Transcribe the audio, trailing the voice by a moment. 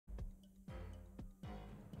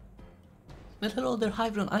Well, hello there, hi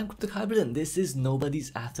everyone, I'm Cryptic Hybrid and this is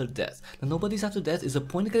Nobodies After Death. Now, Nobodies After Death is a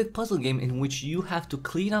point-and-click puzzle game in which you have to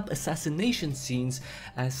clean up assassination scenes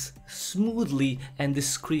as smoothly and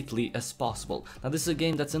discreetly as possible. Now, this is a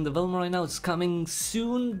game that's in development right now, it's coming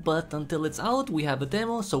soon, but until it's out, we have a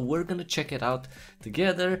demo, so we're gonna check it out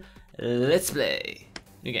together. Let's play.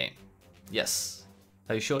 New game. Yes.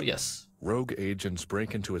 Are you sure? Yes. Rogue agents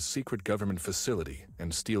break into a secret government facility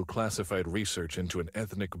and steal classified research into an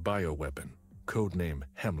ethnic bioweapon. Codename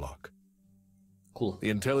Hemlock. Cool.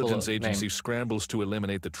 The intelligence cool agency name. scrambles to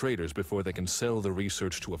eliminate the traitors before they can sell the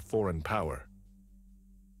research to a foreign power.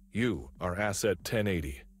 You are Asset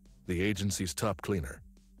 1080, the agency's top cleaner.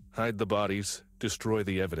 Hide the bodies, destroy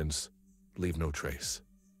the evidence, leave no trace.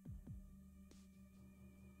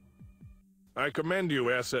 I commend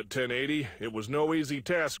you, Asset 1080. It was no easy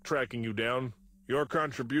task tracking you down. Your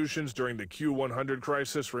contributions during the Q100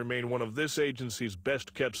 crisis remain one of this agency's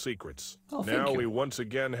best-kept secrets. Oh, now thank you. we once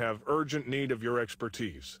again have urgent need of your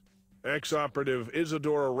expertise. Ex-operative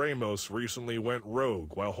Isadora Ramos recently went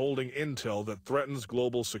rogue while holding intel that threatens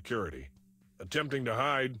global security. Attempting to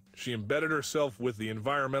hide, she embedded herself with the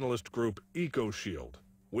environmentalist group EcoShield.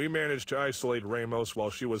 We managed to isolate Ramos while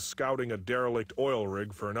she was scouting a derelict oil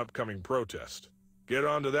rig for an upcoming protest. Get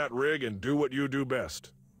onto that rig and do what you do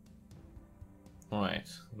best. Alright,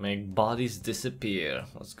 make bodies disappear.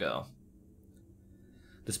 Let's go.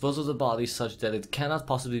 Dispose of the body such that it cannot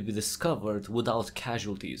possibly be discovered without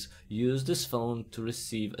casualties. Use this phone to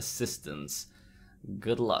receive assistance.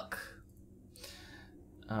 Good luck.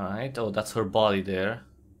 Alright, oh, that's her body there.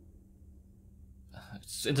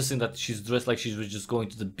 It's interesting that she's dressed like she was just going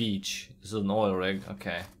to the beach. This is an oil rig,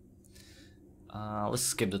 okay. Let's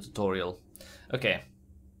skip the tutorial. Okay.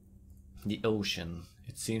 The ocean.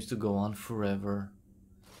 It seems to go on forever.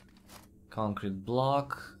 Concrete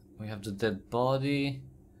block. We have the dead body.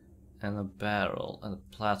 And a barrel. And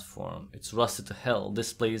a platform. It's rusted to hell.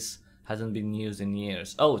 This place hasn't been used in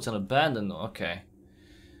years. Oh, it's an abandoned one. Okay.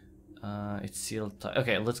 It's sealed tight.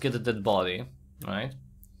 Okay, let's get the dead body. Right.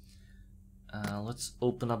 Let's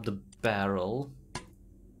open up the barrel.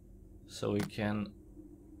 So we can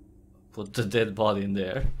put the dead body in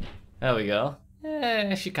there. There we go.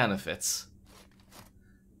 Yeah, she kind of fits.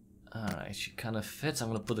 Alright, she kind of fits. I'm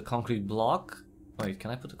gonna put the concrete block. Wait, can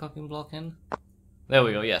I put the concrete block in? There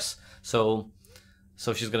we go, yes. So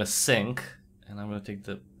she's gonna sink. And I'm gonna take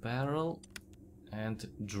the barrel and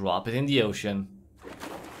drop it in the ocean.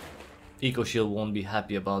 EcoShield won't be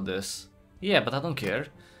happy about this. Yeah, but I don't care.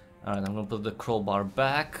 Alright, I'm gonna put the crowbar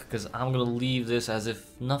back, because I'm gonna leave this as if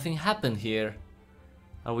nothing happened here.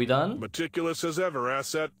 Are we done? Meticulous as ever,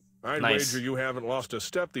 Asset. I'd Nice. wager you haven't lost a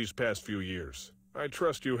step these past few years. I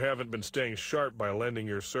trust you haven't been staying sharp by lending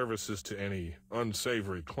your services to any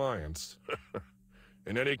unsavory clients.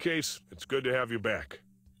 In any case, it's good to have you back.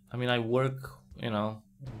 I mean, I work, you know,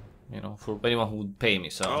 for anyone who would pay me,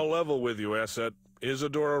 so. I'll level with you, Asset.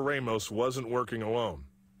 Isadora Ramos wasn't working alone.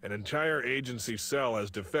 An entire agency cell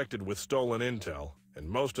has defected with stolen intel, and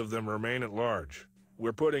most of them remain at large.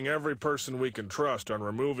 We're putting every person we can trust on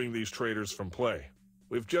removing these traitors from play.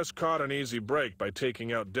 We've just caught an easy break by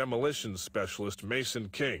taking out demolitions specialist Mason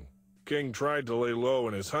King. King tried to lay low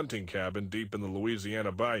in his hunting cabin deep in the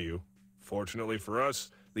Louisiana bayou. Fortunately for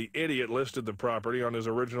us, the idiot listed the property on his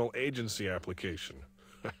original agency application.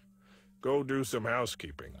 Go do some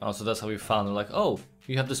housekeeping. Oh, so that's how we found her. Like, oh,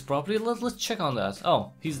 you have this property? Let's check on that.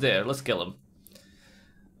 Oh, he's there. Let's kill him.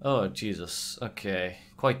 Oh, Jesus. Okay.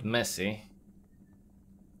 Quite messy.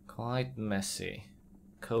 Quite messy.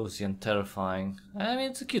 Cozy and terrifying. I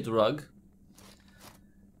mean, it's a cute rug.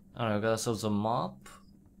 Alright, we got ourselves a mop.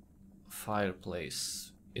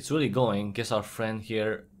 Fireplace. It's really going. Guess our friend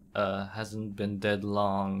here hasn't been dead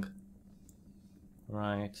long.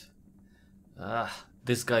 Right.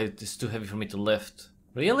 This guy is too heavy for me to lift.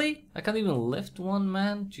 Really? I can't even lift one,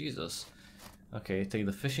 man? Jesus. Okay, take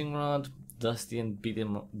the fishing rod. Dusty and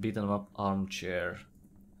beaten up armchair.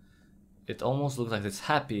 It almost looks like it's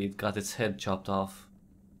happy it got its head chopped off.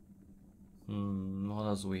 What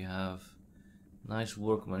else do we have? Nice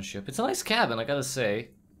workmanship. It's a nice cabin, I gotta say.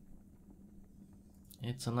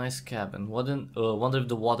 It's a nice cabin. Wonder if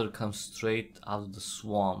the water comes straight out of the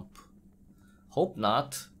swamp. Hope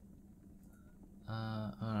not.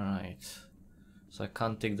 Alright. So I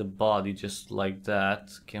can't take the body just like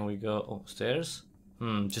that. Can we go upstairs?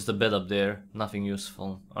 Just a bed up there. Nothing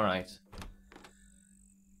useful. Alright.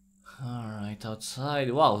 Alright,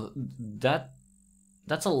 outside. Wow,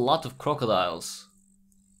 that's a lot of crocodiles.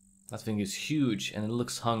 That thing is huge and it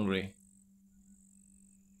looks hungry.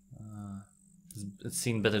 It's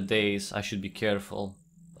seen better days. I should be careful.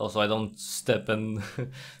 Also, I don't step and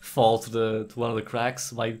fall to one of the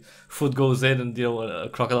cracks. My foot goes in, and you know, a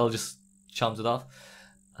crocodile just chomps it off.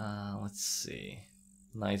 Let's see.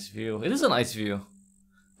 Nice view. It is a nice view.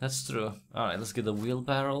 That's true. Alright, let's get the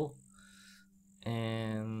wheelbarrow.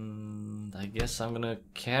 And I guess I'm gonna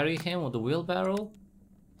carry him with the wheelbarrow.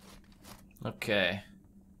 Okay.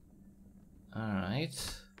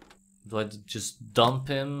 Alright. Do I just dump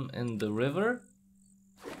him in the river?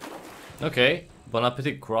 Okay. Bon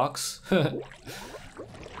appetit, Crocs.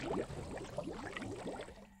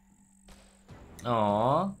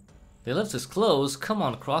 Aww. They left his clothes. Come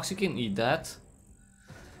on, Crocs, you can eat that.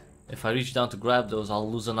 If I reach down to grab those, I'll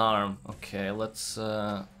lose an arm. Okay, let's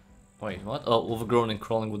wait, what? Oh, overgrown and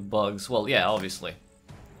crawling with bugs. Well, yeah, obviously.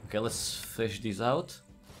 Okay, let's fish these out.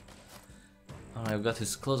 Alright, I've got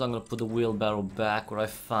his clothes. I'm gonna put the wheelbarrow back where I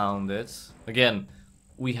found it. Again,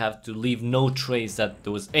 we have to leave no trace that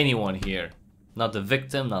there was anyone here. Not the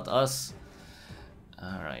victim, not us.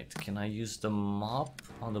 Alright, can I use the mop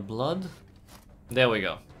on the blood? There we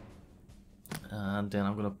go. And then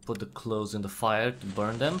I'm gonna put the clothes in the fire to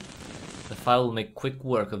burn them. The fire will make quick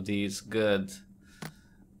work of these. Good.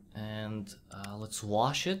 And let's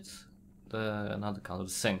wash it. Not the counter, the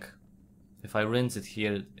sink. If I rinse it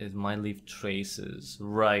here, it might leave traces.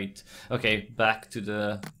 Right. Okay, back to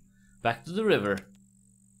the river.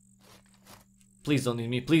 Please don't need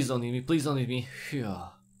me. Please don't need me. Please don't need me. Phew.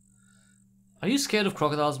 Are you scared of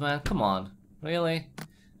crocodiles, man? Come on. Really?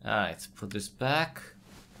 Alright, put this back.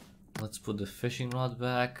 Let's put the fishing rod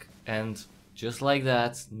back. And just like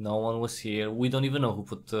that, no one was here. We don't even know who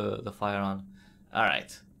put the fire on.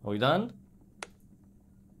 Alright, are we done?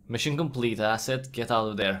 Mission complete, Asset. Get out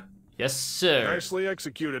of there. Yes, sir. Nicely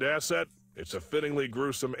executed, Asset. It's a fittingly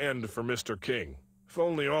gruesome end for Mr. King. If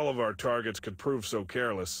only all of our targets could prove so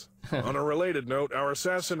careless. On a related note, our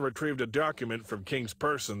assassin retrieved a document from King's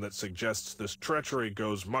person that suggests this treachery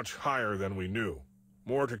goes much higher than we knew.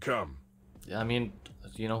 More to come. I mean,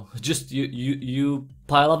 you know, just you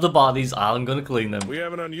pile up the bodies, I'm gonna clean them. We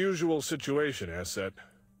have an unusual situation, Asset.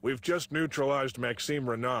 We've just neutralized Maxime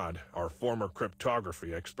Renaud, our former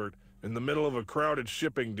cryptography expert, in the middle of a crowded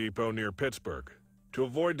shipping depot near Pittsburgh. To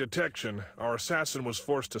avoid detection, our assassin was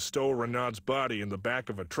forced to stow Renaud's body in the back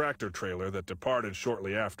of a tractor trailer that departed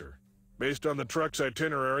shortly after. Based on the truck's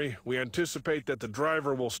itinerary, we anticipate that the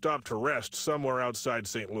driver will stop to rest somewhere outside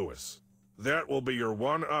St. Louis. That will be your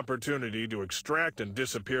one opportunity to extract and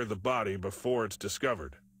disappear the body before it's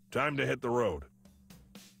discovered. Time to hit the road.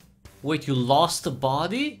 Wait, you lost the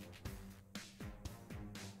body?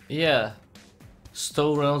 Yeah.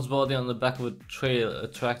 Stow Reynolds' body on the back of a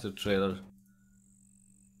tractor trailer.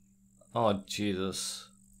 Oh, Jesus.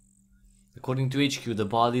 According to HQ, the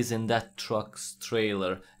body's in that truck's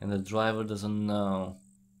trailer, and the driver doesn't know.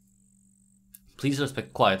 Please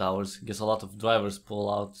respect quiet hours. Guess a lot of drivers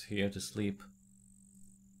pull out here to sleep.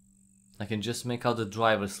 I can just make out the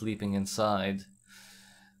driver sleeping inside.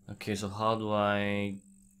 Okay, so how do I...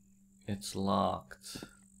 It's locked.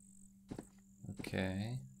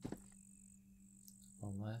 Okay.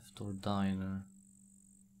 Left or diner?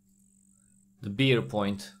 The beer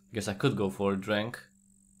point. Guess I could go for a drink.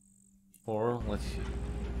 Or, let's see.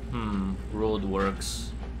 Road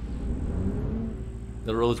works.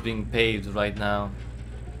 The road's being paved right now.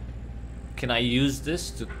 Can I use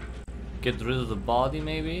this to get rid of the body,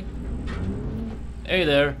 maybe? Hey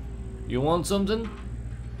there, you want something?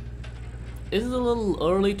 Is it a little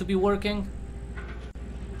early to be working?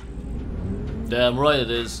 Damn right it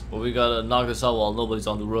is, but we gotta knock this out while nobody's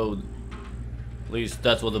on the road. At least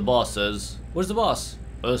that's what the boss says. Where's the boss?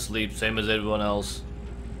 Asleep, same as everyone else.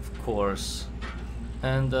 Of course.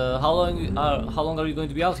 And how long are you going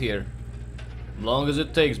to be out here? Long as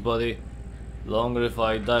it takes, buddy. Longer if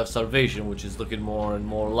I die of starvation, which is looking more and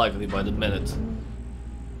more likely by the minute.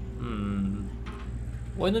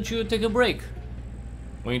 Why don't you take a break?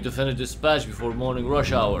 We need to finish this patch before morning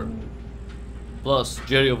rush hour. Plus,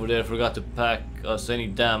 Jerry over there forgot to pack us any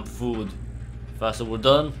damn food. Faster we're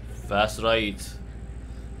done, faster I eat.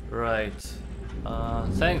 Right.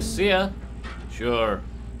 Thanks, see ya. Sure.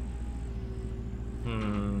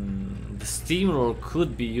 The steamroller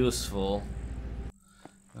could be useful.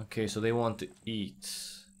 Okay, so they want to eat.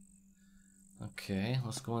 Okay,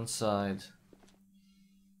 let's go inside.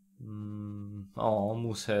 Oh,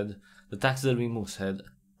 moose head. The taxidermy moose head.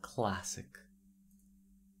 Classic.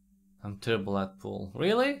 I'm terrible at pool.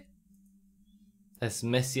 Really? As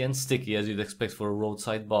messy and sticky as you'd expect for a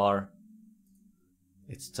roadside bar.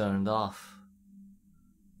 It's turned off.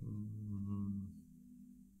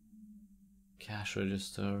 Cash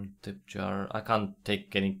register, tip jar. I can't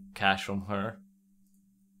take any cash from her.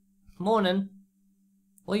 Morning.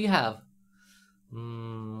 What do you have?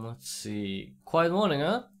 Let's see. Quiet morning,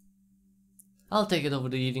 huh? I'll take it over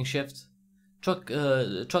the evening shift. Drunk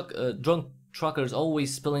truckers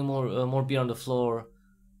always spilling more beer on the floor.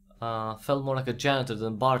 Felt more like a janitor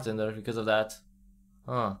than bartender because of that.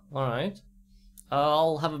 Huh, alright.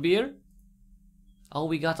 I'll have a beer. All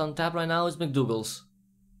we got on tap right now is McDougal's.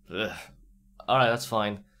 Ugh. Alright, that's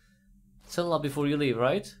fine. Settle up before you leave,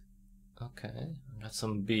 right? Okay, got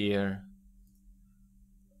some beer.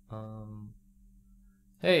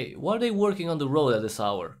 Hey, why are they working on the road at this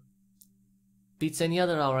hour? Beats any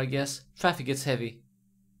other hour, I guess. Traffic gets heavy.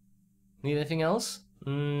 Need anything else?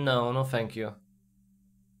 No, no thank you.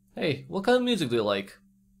 Hey, what kind of music do you like?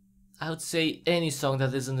 I would say any song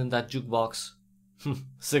that isn't in that jukebox.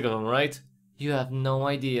 Sick of them, right? You have no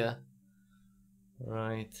idea.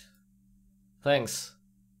 Right. Thanks.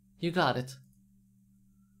 You got it.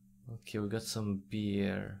 Okay, we got some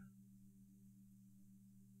beer.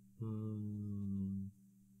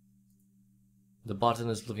 The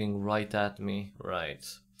bartender's looking right at me. Right.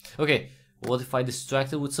 Okay, what if I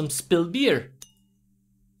distracted with some spilled beer?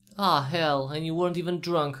 Ah, hell, and you weren't even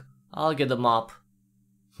drunk. I'll get the mop.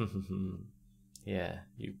 Yeah,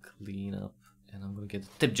 you clean up. And I'm gonna get the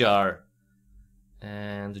tip jar.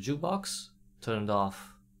 And the jukebox? Turned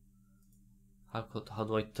off. How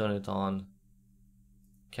do I turn it on?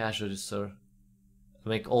 Cash register.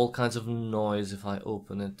 Make all kinds of noise if I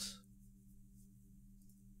open it.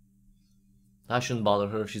 I shouldn't bother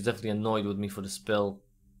her. She's definitely annoyed with me for the spill.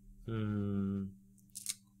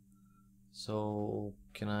 So,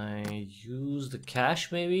 can I use the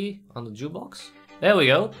cash maybe on the jukebox? There we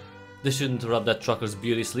go. This shouldn't interrupt that trucker's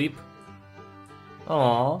beauty sleep.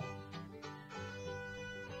 Aww.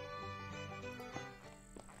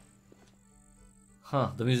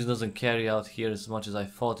 Huh, the music doesn't carry out here as much as I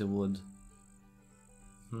thought it would.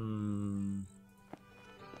 Can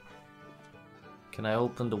I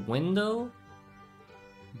open the window?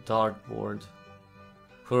 Dartboard.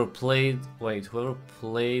 Whoever played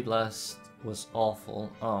last was awful.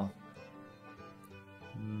 Oh.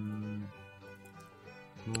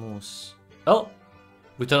 Moose. Oh!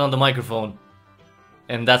 We turn on the microphone.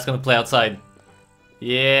 And that's gonna play outside.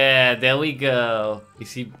 Yeah, there we go. You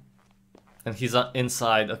see? And he's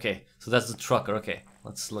inside. Okay, so that's the trucker. Okay,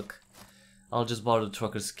 let's look. I'll just borrow the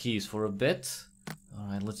trucker's keys for a bit.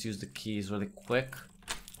 Alright, let's use the keys really quick.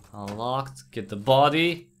 Unlocked. Get the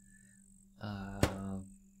body.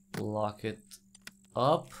 Lock it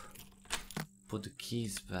up. Put the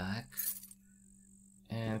keys back.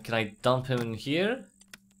 And can I dump him in here?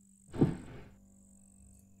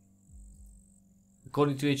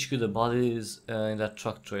 According to HQ, the body is in that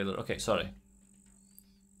truck trailer. Okay, sorry.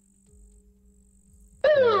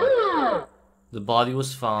 The body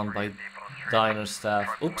was found by diner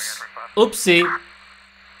staff. Oops. Oopsie.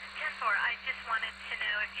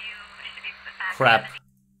 Crap.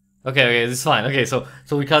 Okay, okay, this is fine. Okay, so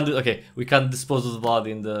we can't do. Okay, we can't dispose of the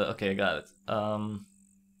body in the. Okay, I got it.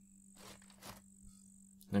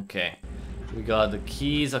 Okay, we got the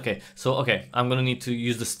keys. Okay, so okay, I'm gonna need to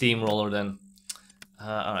use the steamroller then.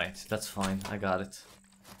 All right, that's fine. I got it.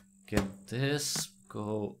 Get this.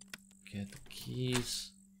 Go get the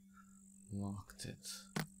keys. Locked it.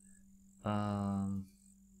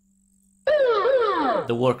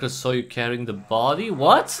 The workers saw you carrying the body?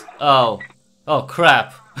 What? Oh. Oh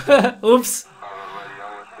crap. Oops.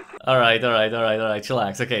 Alright,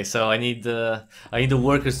 chillax. Okay, so I need the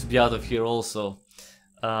workers to be out of here also.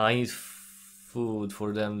 I need food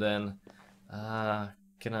for them then.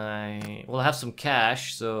 Can I... Well, I have some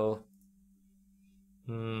cash, so...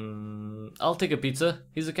 I'll take a pizza.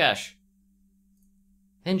 Here's the cash.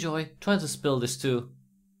 Enjoy. Try to spill this too.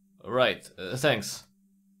 Right, thanks.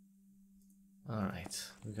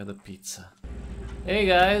 Alright, we got a pizza. Hey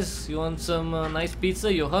guys, you want some nice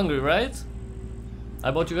pizza? You're hungry, right?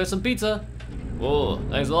 I bought you guys some pizza. Oh,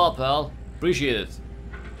 thanks a lot, pal. Appreciate it.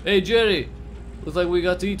 Hey Jerry, looks like we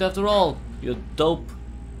got to eat after all. You're dope.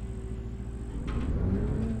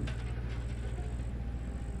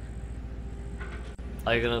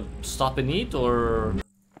 Are you gonna stop and eat or?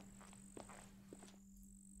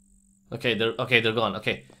 Okay, they're gone.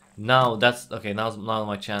 Okay, now that's okay. Now's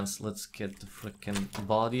my chance. Let's get the freaking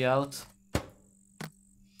body out.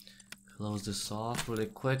 Close this off really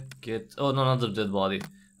quick. Get no, not the dead body.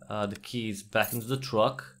 The keys back into the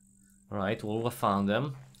truck. All right, well, I found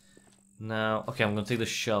them. Now, okay, I'm gonna take the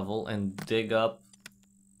shovel and dig up.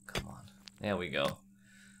 Come on, there we go.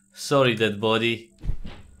 Sorry, dead body.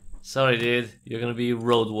 Sorry, dude. You're gonna be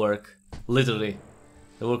road work. Literally,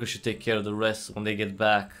 the workers should take care of the rest when they get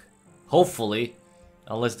back. Hopefully,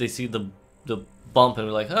 unless they see the bump and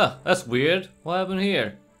we're like, huh, that's weird. What happened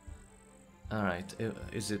here? All right,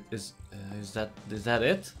 is that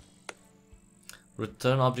it?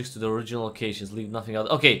 Return objects to the original locations. Leave nothing out.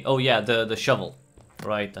 Okay. Oh yeah, the shovel.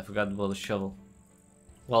 Right, I forgot about the shovel.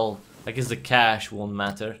 Well, I guess the cash won't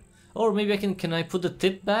matter. Or maybe I can I put the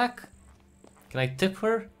tip back? Can I tip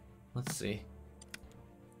her? Let's see.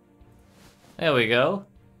 There we go.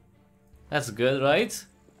 That's good, right?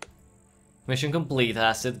 Mission complete,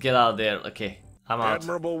 Asset. Get out of there. Okay, I'm out.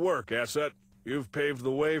 Admirable work, Asset. You've paved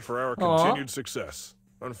the way for our continued success.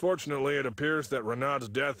 Unfortunately, it appears that Renaud's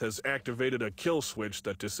death has activated a kill switch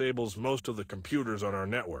that disables most of the computers on our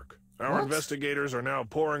network. Our investigators are now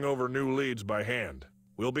poring over new leads by hand.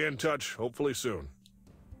 We'll be in touch, hopefully soon.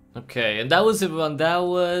 Okay, and that was everyone. That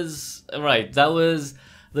was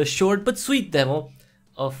the short but sweet demo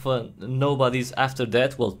of Nobodies After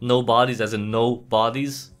Death. Well, Nobodies as in no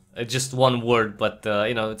bodies. Just one word, but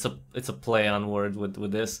you know, it's a play on word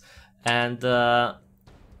with this. And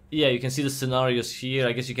yeah, you can see the scenarios here.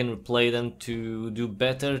 I guess you can replay them to do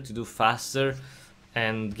better, to do faster,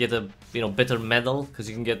 and get a better medal, because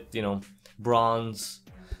you can get bronze,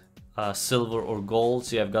 silver, or gold.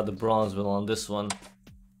 See, I've got the bronze medal on this one.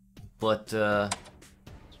 But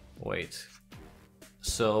wait.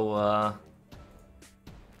 So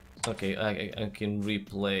okay, I can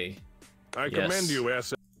replay. I commend you,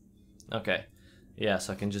 Asset. Okay, yeah,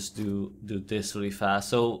 so I can just do this really fast.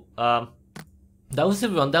 So that was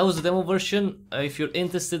everyone. That was the demo version. If you're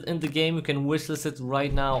interested in the game, you can wishlist it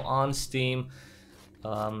right now on Steam.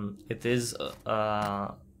 It is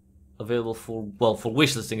available for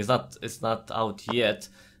wishlisting. It's not out yet,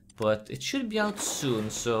 but it should be out soon.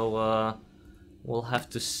 So we'll have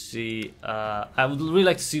to see. I would really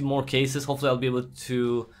like to see more cases. Hopefully, I'll be able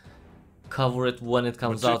to cover it when it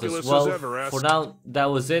comes out as well. For now, that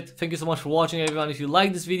was it. Thank you so much for watching, everyone. If you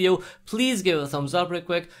like this video, please give it a thumbs up real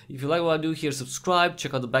quick. If you like what I do here, subscribe,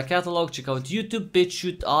 check out the back catalog, check out YouTube,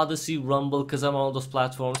 BitChute, Odyssey, Rumble, because I'm on all those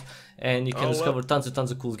platforms, and you can discover tons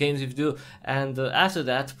of cool games if you do. And after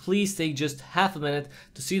that, please take just half a minute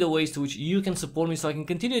to see the ways to which you can support me so I can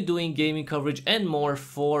continue doing gaming coverage and more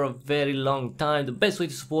for a very long time. The best way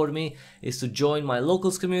to support me is to join my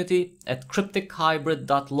locals community at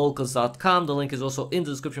cryptichybrid.locals.com. The link is also in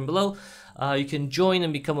the description below. You can join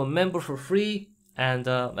and become a member for free. And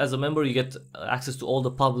as a member, you get access to all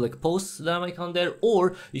the public posts that I make on there,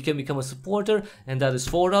 or you can become a supporter, and that is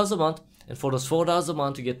 $4 a month. And for those $4 a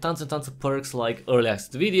month, you get tons and tons of perks like early access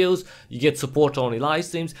to videos, you get support-only live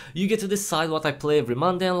streams, you get to decide what I play every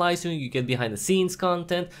Monday on live stream, you get behind-the-scenes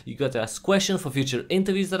content, you get to ask questions for future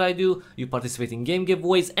interviews that I do, you participate in game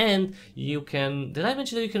giveaways, and you can... Did I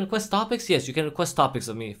mention that you can request topics? Yes, you can request topics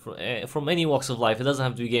of me from any walks of life. It doesn't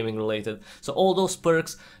have to be gaming related. So all those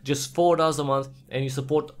perks, just $4 a month, and you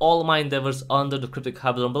support all my endeavors under the Cryptic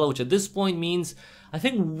Hybrid umbrella, which at this point means, I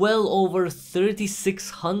think, well over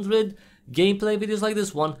 3,600 gameplay videos like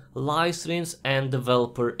this one, live streams, and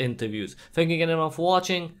developer interviews. Thank you again everyone for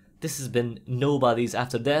watching. This has been Nobodies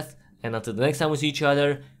After Death, and until the next time we see each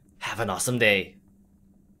other, have an awesome day.